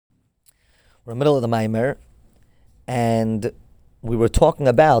We're in the middle of the Maimer, and we were talking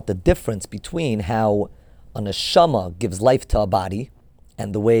about the difference between how a neshama gives life to a body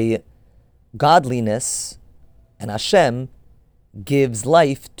and the way godliness and Hashem gives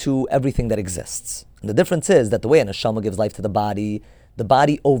life to everything that exists. And the difference is that the way a neshama gives life to the body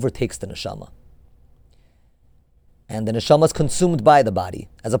overtakes the neshama. And the neshama is consumed by the body,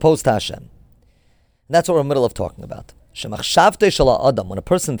 as opposed to Hashem. And that's what we're in the middle of talking about. Shemachshbetto Adam, when a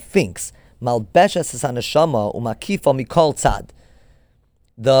person thinks, Mlbeshet haneshama ומקיפה מכל צד.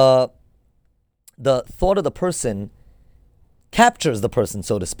 The thought of the person captures the person,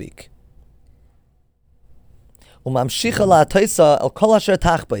 so to speak. וממשיכה להטותה אל כל אשר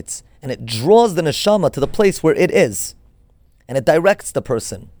תחפוץ, and it draws the neshama to the place where it is, and it directs the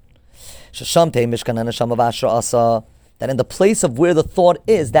person. ששם תהיה משכן הנשמה והשראתה, that in the place of where the thought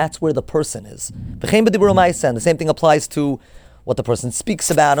is, that's where the person is. וכמו בדיבור ומעשה, and the same thing applies to what the person speaks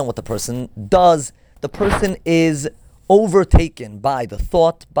about and what the person does. The person is overtaken by the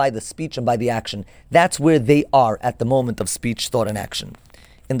thought, by the speech, and by the action. That's where they are at the moment of speech, thought, and action.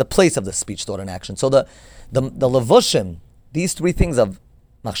 In the place of the speech, thought, and action. So the levushim, these three things of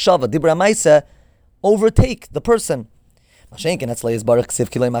machshava, dibra, ma'aseh, overtake the person. About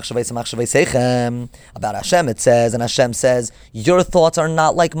Hashem it says, and Hashem says, your thoughts are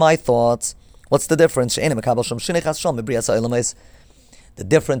not like my thoughts. What's the difference? The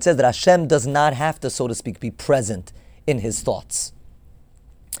difference is that Hashem does not have to, so to speak, be present in his thoughts.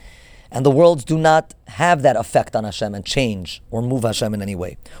 And the worlds do not have that effect on Hashem and change or move Hashem in any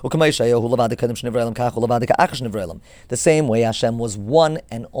way. The same way Hashem was one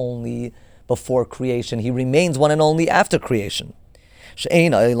and only before creation, he remains one and only after creation.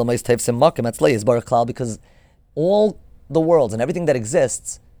 She'eino, because all the worlds and everything that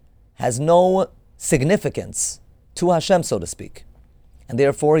exists has no significance to Hashem, so to speak. And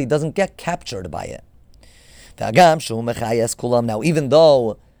therefore, he doesn't get captured by it. והגם שהוא כולם. Now, even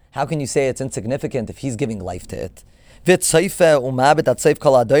though, how can you say it's insignificant if he's giving life to it? וצופה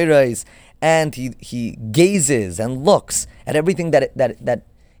and he gazes and looks at everything that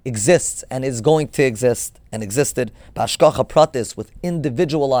exists and is going to exist and existed. בהשגחה pratis, with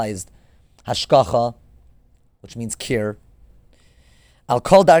individualized hashgacha, which means care. Al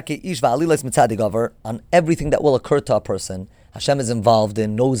kol darkei ish va'alilas mitzadig avar, on everything that will occur to a person, Hashem is involved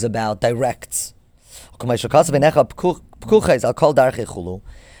in, knows about, directs. Like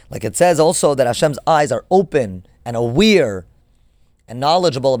it says also that Hashem's eyes are open and aware and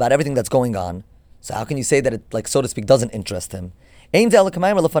knowledgeable about everything that's going on. So how can you say that it, like, so to speak, doesn't interest him? It's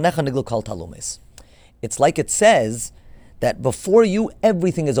like it says that before you,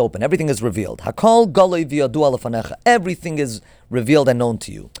 everything is open, everything is revealed. Everything is revealed and known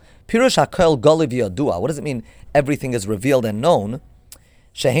to you. Pirush hakol galei v'yadua. What does it mean? Everything is revealed and known.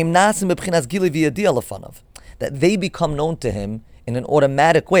 That they become known to him in an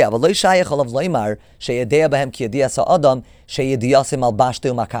automatic way.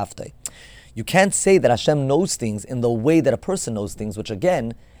 You can't say that Hashem knows things in the way that a person knows things, which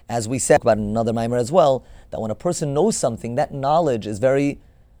again, as we said about in another mimer as well, that when a person knows something, that knowledge is very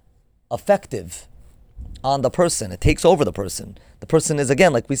effective on the person. It takes over the person. The person is,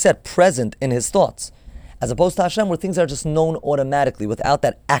 again, like we said, present in his thoughts. As opposed to Hashem, where things are just known automatically without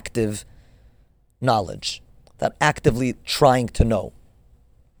that active knowledge, that actively trying to know.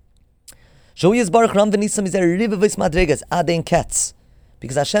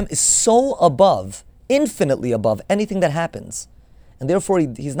 Because Hashem is so above, infinitely above anything that happens. And therefore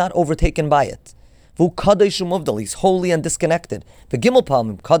he's not overtaken by it. He's holy and disconnected.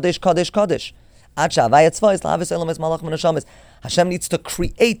 Hashem needs to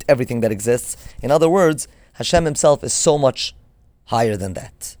create everything that exists. In other words, Hashem himself is so much higher than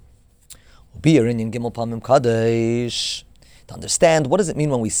that. To understand, what does it mean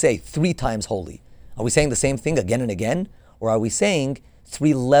when we say 3 times holy? Are we saying the same thing again and again? Or are we saying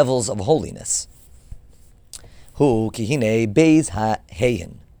 3 levels of holiness? We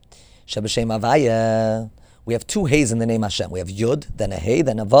have 2 heys in the name Hashem. We have Yud, then a Hey,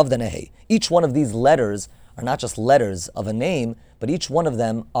 then a Vav, then a Hey. Each one of these letters are not just letters of a name, but each one of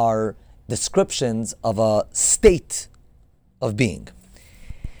them are descriptions of a state of being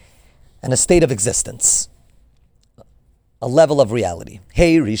and a state of existence, a level of reality.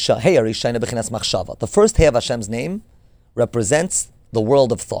 Hey Risha, Hey Arisha, Bechinas Machshava. The first Hey of Hashem's name represents the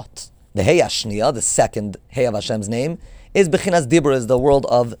world of thought. The Hey Ashniya, the second Hey of Hashem's name, is Bechinas Dibur, is the world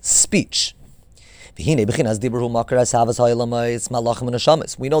of speech. We know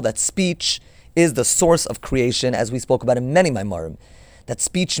that speech is the source of creation, as we spoke about in many Maimarim. That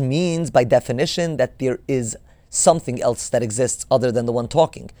speech means, by definition, that there is something else that exists other than the one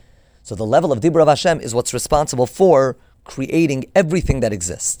talking. So the level of Dibur of Hashem is what's responsible for creating everything that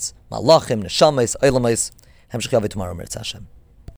exists. Malachim, neshamas, olamos. Tomorrow, Hashem.